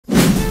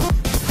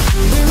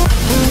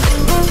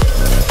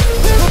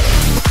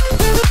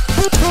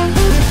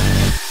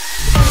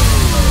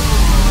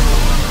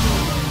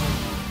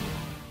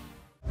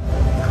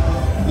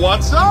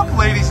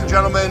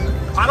gentlemen,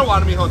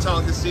 Potawatomi Hotel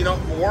and Casino,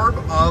 Orb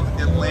of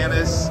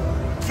Atlantis,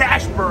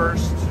 Cash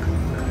Burst.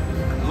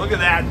 Look at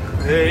that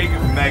big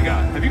mega.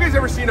 Have you guys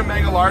ever seen a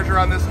mega larger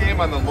on this game,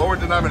 on the lower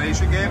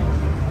denomination game?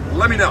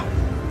 Let me know.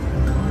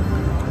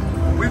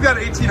 We've got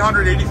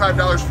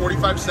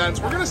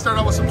 $1,885.45. We're gonna start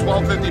out with some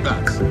 $12.50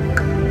 bets.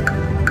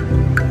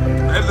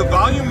 I have the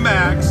volume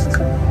maxed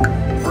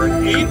for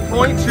an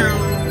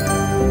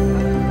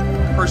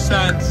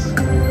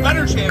 8.2%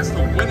 better chance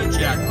to win a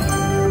jackpot.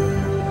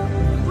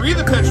 3 of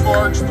the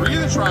pitchforks, 3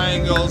 of the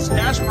triangles,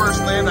 Cash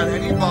Burst land on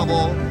any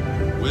bubble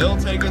will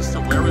take us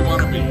to where we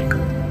want to be.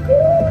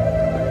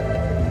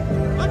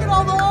 Look at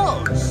all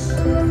those.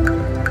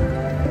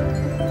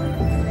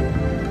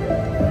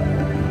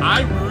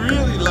 I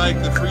really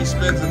like the free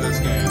spins in this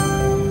game.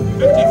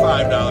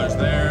 $55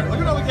 there. Look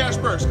at all the Cash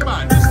Bursts. Come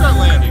on, just start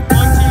landing. 1, 2,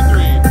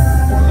 3.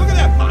 Look at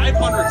that.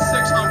 500,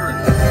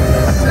 600,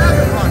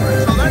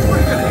 700. So that's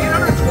pretty good.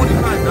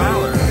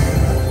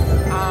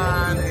 $825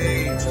 on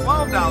a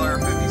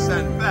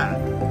 $12.50 bet.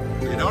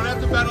 You don't have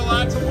to bet a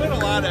lot to win a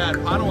lot at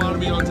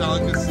Potawatomi Hotel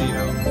and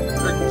Casino.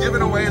 They're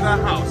giving away the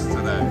house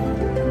today.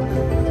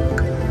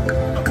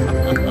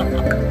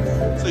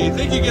 So you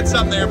think you get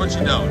something there, but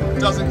you don't. It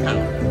doesn't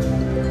count.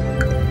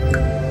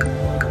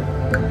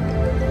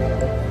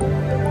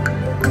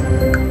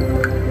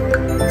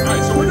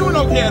 Alright, so we're doing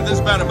okay at this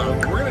bet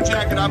amount. We're going to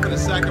jack it up in a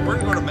second. We're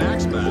going to go to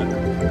max bet.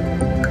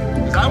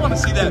 Because I want to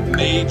see that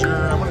major.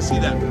 I want to see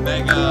that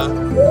mega. I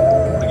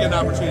want to get an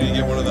opportunity to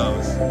get one of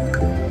those.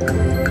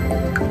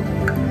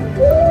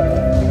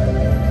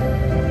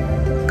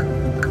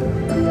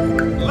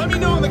 Let me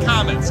know in the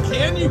comments,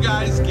 can you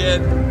guys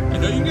get, I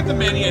know you can get the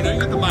mini, I know you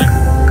can get the micro,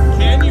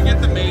 can you get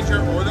the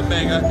major or the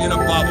mega in a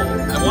bubble?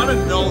 I want to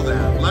know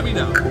that. Let me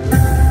know.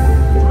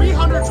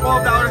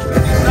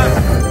 $312.50.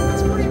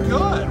 That's pretty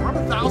good. We're up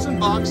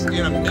 $1,000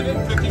 in a minute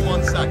and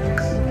 51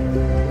 seconds.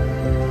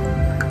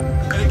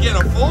 And again,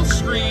 a full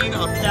screen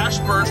of Cash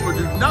Burst would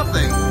do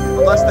nothing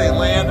unless they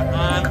land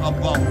on a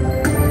bubble.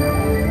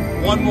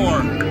 One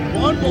more.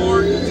 One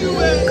more. Do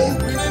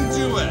it. We didn't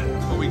do it,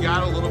 but we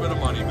got a little bit of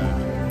money back.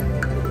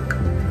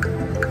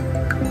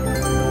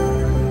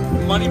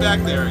 Money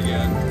back there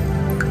again.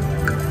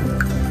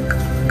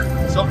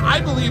 So I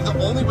believe the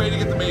only way to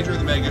get the major or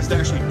the mega is to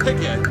actually pick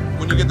it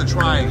when you get the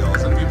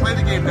triangles. And if you play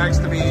the game next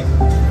to me,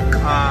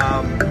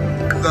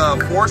 the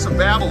Force of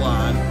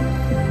Babylon,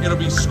 it'll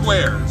be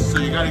squares. So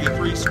you got to get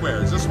 3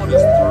 squares. This one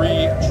is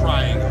 3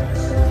 triangles.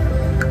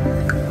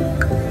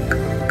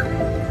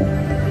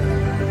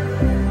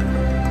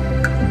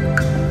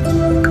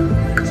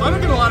 So I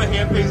don't get a lot of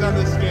hand pays on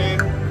this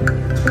game.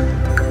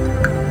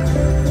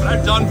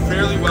 I've done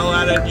fairly well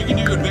at it. You can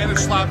do advantage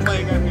slot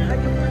playing on here.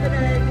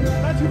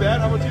 Not too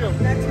bad. How about you? Not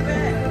too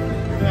bad.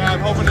 Yeah,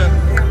 I'm hoping to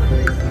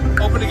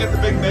get the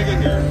big mega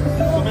here.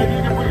 So maybe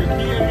you can put your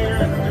key in here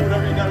and do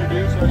whatever you gotta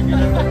do so I can get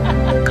it.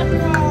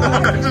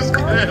 I'm just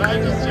kidding.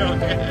 I'm just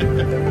joking.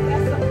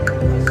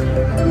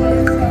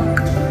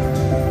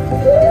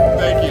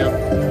 Thank you.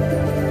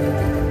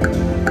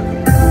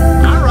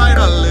 All right,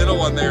 a little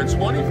one there.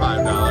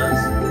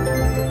 $25.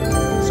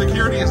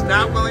 Security is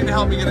not willing to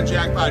help me get a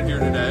jackpot here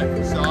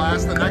today, so I'll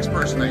ask the next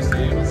person I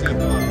see. We'll see if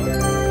they'll.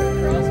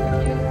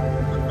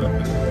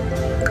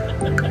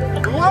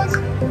 Who was?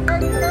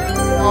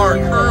 Oh, her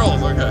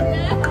curls. Okay.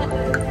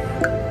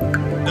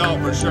 No,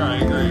 for sure, I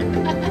agree. I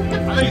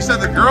thought you said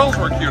the girls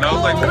were cute. I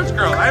was like, which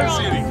girls? I didn't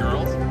see any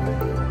girls.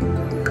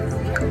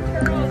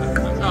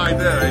 No, I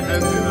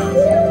did see those.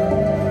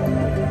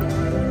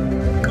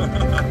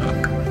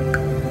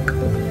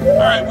 All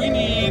right, we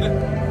need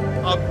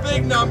a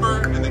big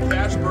number and the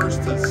Cash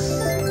Burst to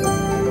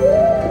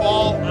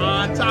fall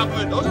on top of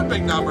it. Those are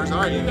big numbers. All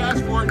right, you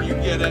asked for it and you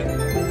get it.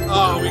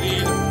 Oh, we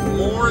need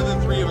more than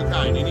 3 of a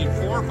kind. You need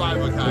 4 or 5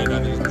 of a kind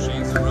on these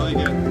machines to really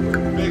get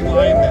big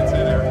line hits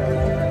in there.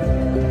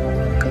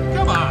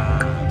 Come on.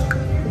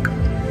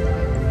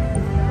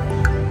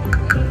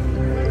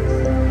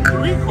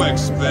 3 quick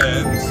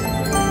spins.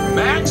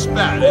 Max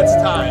bet. It's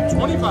time.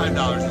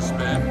 $25 to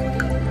spin.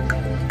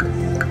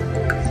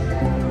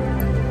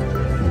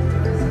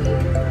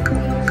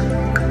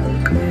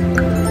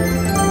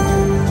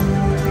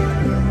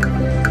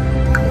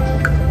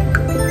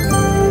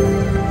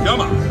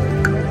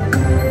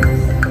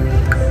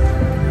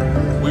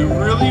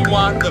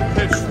 Want the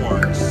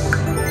pitchforks.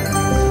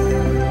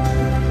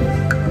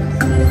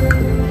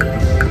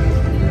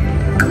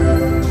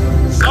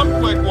 Some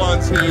quick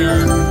ones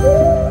here.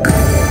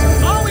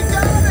 Oh, we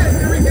got it!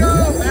 Here we go.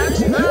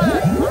 Max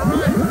back. All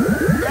right.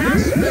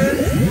 Fast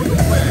spins for the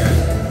win.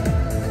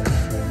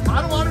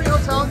 Potawatomi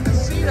Hotel and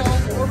Casino,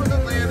 Orb of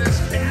Atlantis,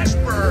 Cash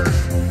Burst,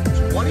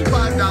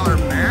 $25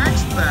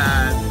 max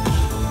bet.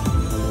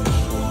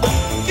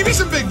 Give me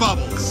some big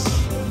bubbles.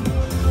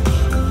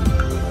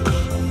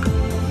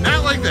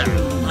 Like that.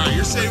 Alright,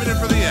 you're saving it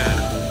for the end.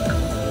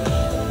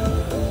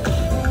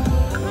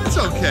 That's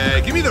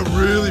okay. Give me the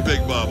really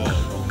big bubble.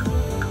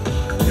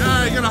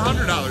 Yeah, you got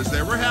 $100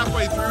 there. We're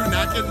halfway through,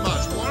 not getting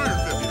much.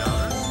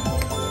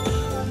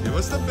 $150. Give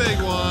us the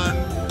big one.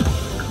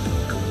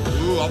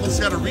 Ooh,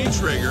 almost got a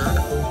re-trigger.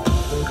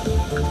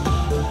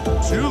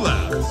 2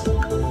 left.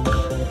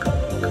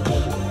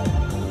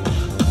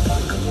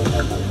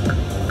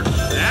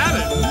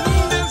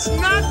 That's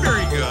not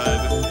very good.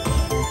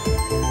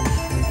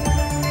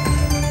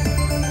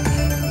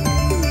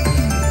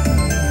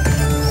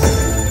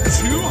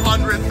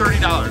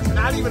 $230.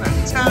 Not even a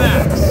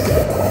 10x.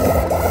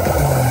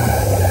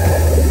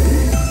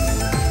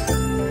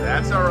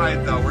 That's all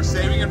right, though. We're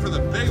saving it for the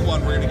big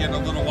one we're going to get in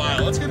a little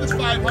while. Let's get this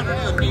 500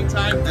 in the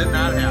meantime. Did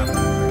not happen.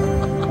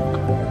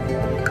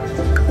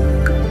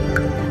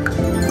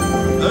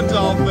 The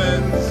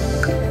Dolphins.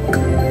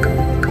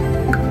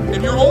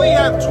 If you only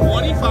have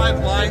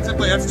 25 lines in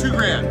play, that's $2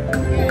 grand.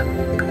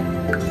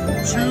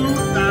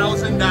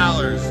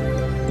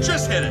 $2,000.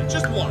 Just hit it,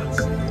 just once.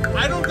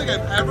 I don't think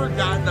I've ever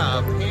gotten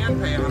a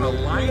hand pay on a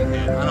line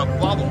hit, on a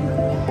bubble.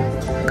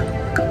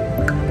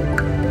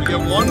 We get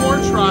one more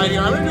try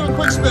here. I'm gonna do a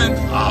quick spin.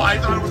 Oh, I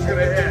thought it was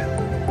gonna hit.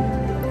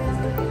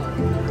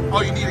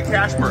 Oh, you need a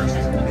cash burst.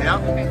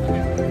 Yep.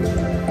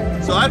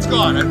 So that's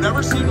gone. I've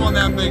never seen one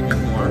that big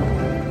before.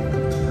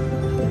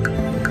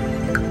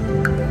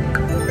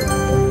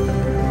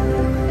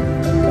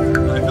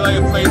 I feel like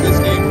I've played this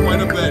game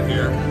quite a bit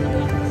here.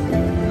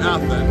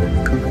 Nothing.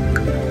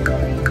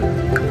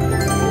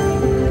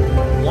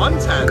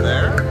 110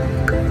 there.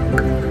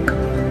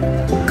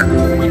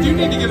 We do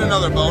need to get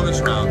another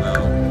bonus round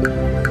though.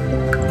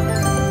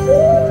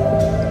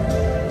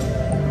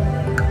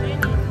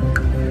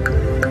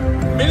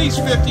 Mini's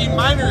 50,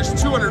 minor is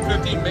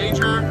 250,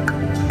 major,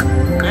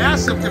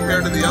 massive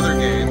compared to the other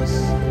games.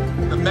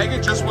 The mega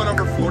just went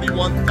over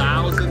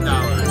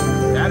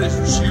 $41,000. That is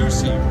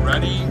juicy.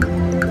 Ready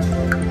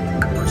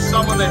for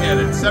someone to hit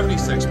it.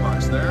 76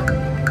 bucks there.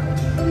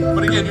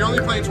 But again, you're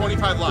only playing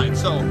 25 lines,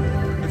 so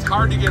it's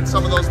hard to get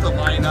some of those to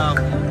line up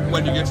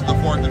when you get to the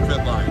 4th and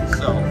 5th line.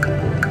 So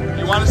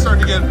you want to start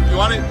to get, you're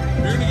going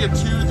to get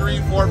 2, 3,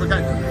 4, but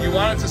you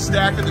want it to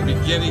stack at the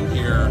beginning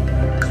here,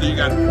 so you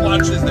got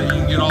bunches that you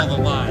can get all the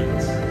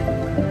lines.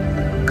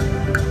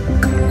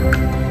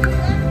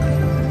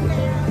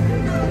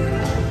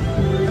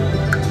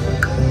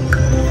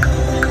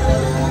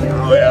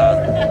 Oh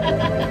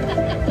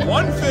yeah.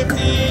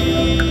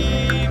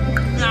 150,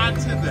 not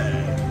today.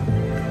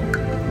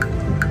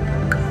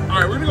 All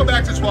right, we're gonna go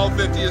back to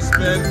 1250 a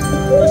spin.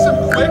 Do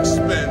some quick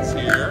spins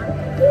here.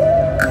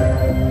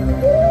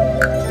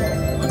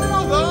 Look at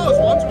all those,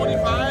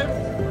 125,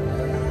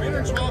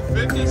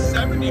 312.50,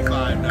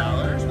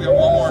 $75. We have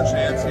one more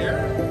chance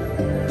here.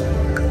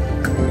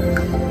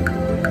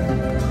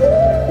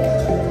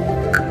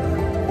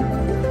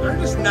 They're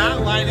just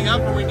not lining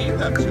up where we need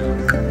them to.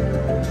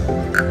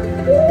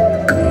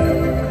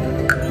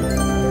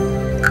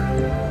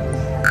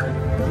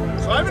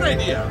 So I have an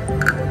idea.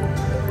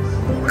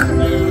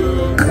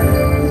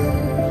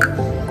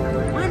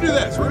 We're gonna do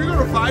this. We're gonna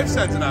go to 5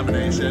 cent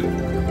denomination.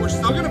 We're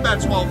still gonna bet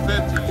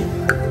 12.50.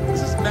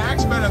 This is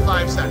max bet at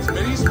 5 cents.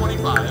 Mini's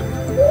 25.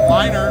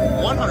 Minor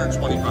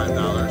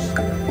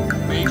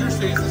 $125. Major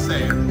stays the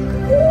same.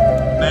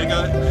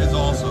 Mega is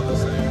also the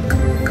same.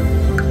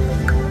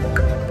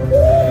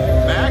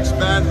 Max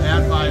bet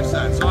at 5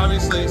 cents. So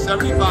obviously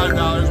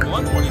 $75,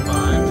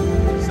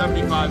 $125,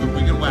 75 if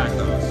we can whack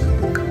those.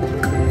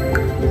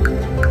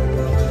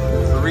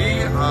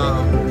 3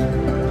 of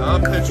the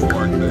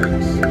pitchfork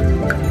things.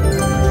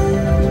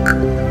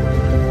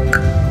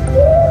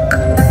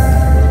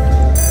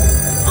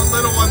 A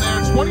little one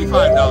there,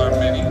 $25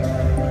 mini.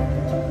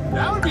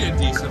 That would be a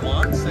decent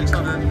one.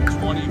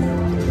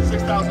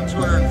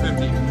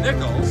 6,250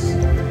 nickels.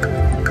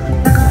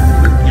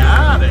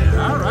 Got it.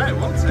 All right,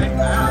 we'll take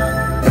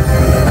that.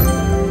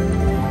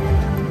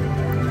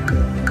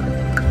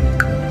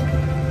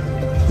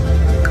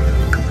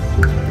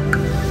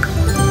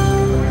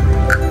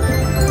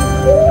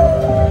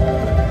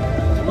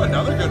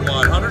 Another good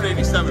one,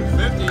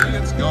 187.50,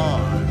 it's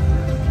gone.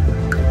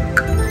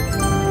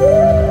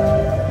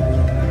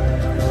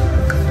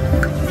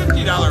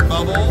 $50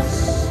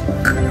 bubbles.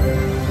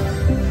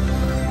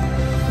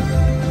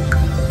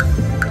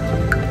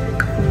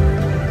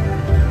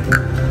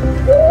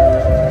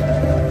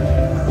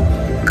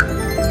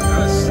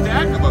 Got a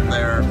stack of them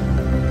there.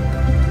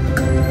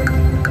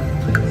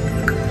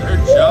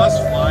 They're just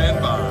flying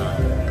by.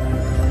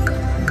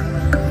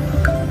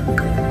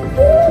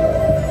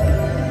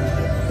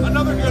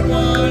 Another good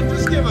one.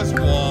 Just give us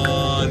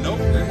one. Nope,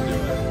 didn't do it.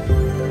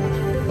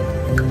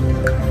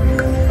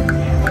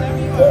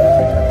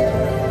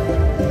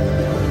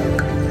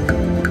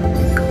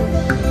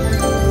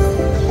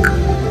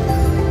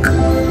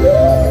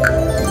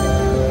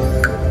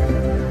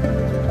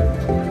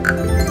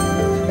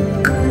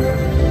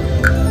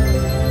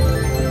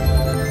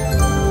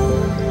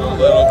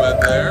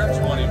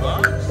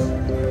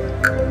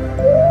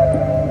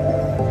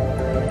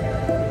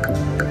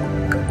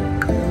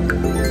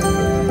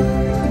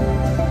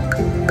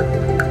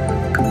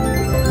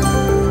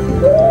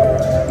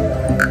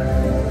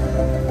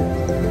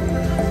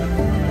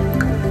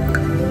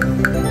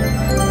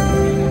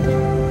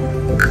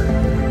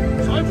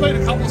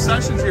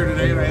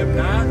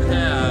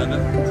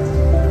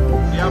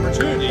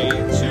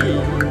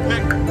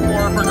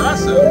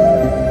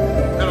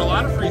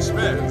 free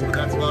spins, but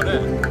that's about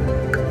it.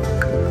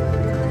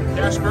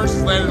 Cash burst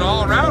is landing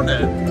all around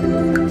it.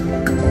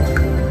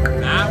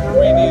 Not where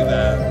we need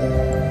that.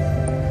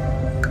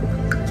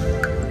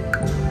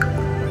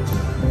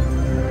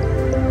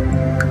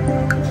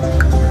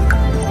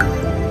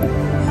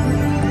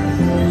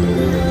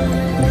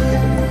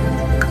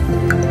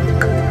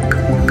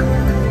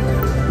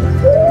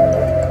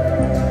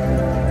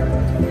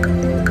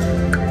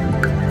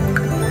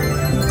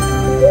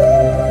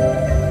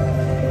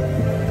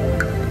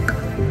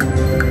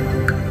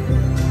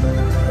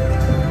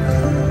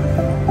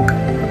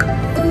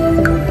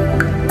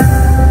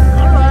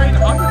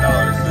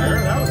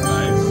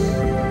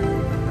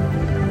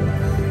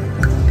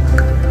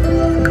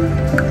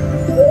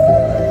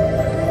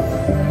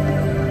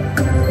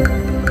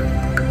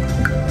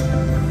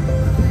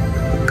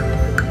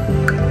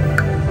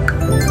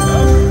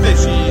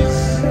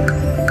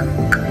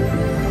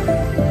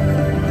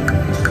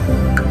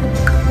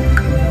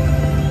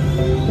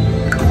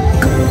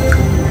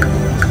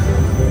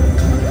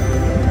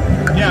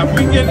 If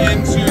we get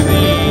into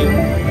the,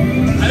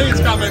 I think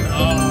it's coming,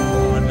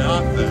 oh,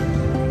 nothing.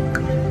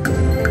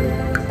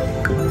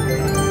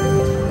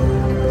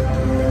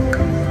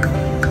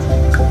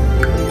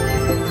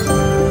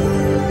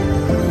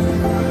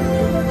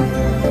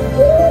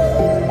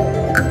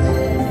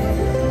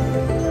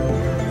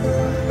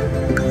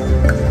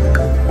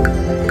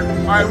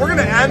 All right, we're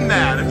gonna end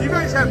that. If you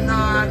guys have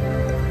not,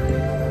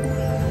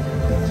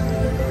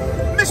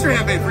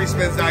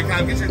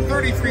 mrhandpayfreespins.com, get your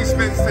 30 free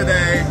spins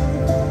today.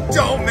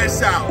 Don't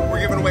miss out.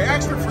 We're giving away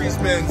extra free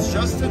spins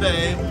just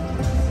today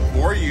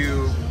for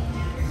you.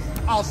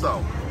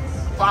 Also,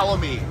 follow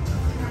me.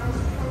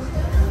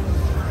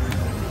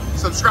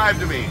 Subscribe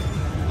to me.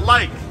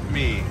 Like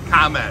me.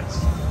 Comment.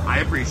 I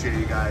appreciate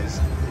you guys.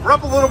 We're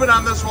up a little bit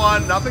on this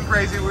one. Nothing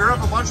crazy. We were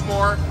up a bunch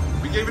more.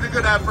 We gave it a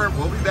good effort.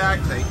 We'll be back.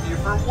 Thank you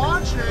for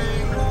watching.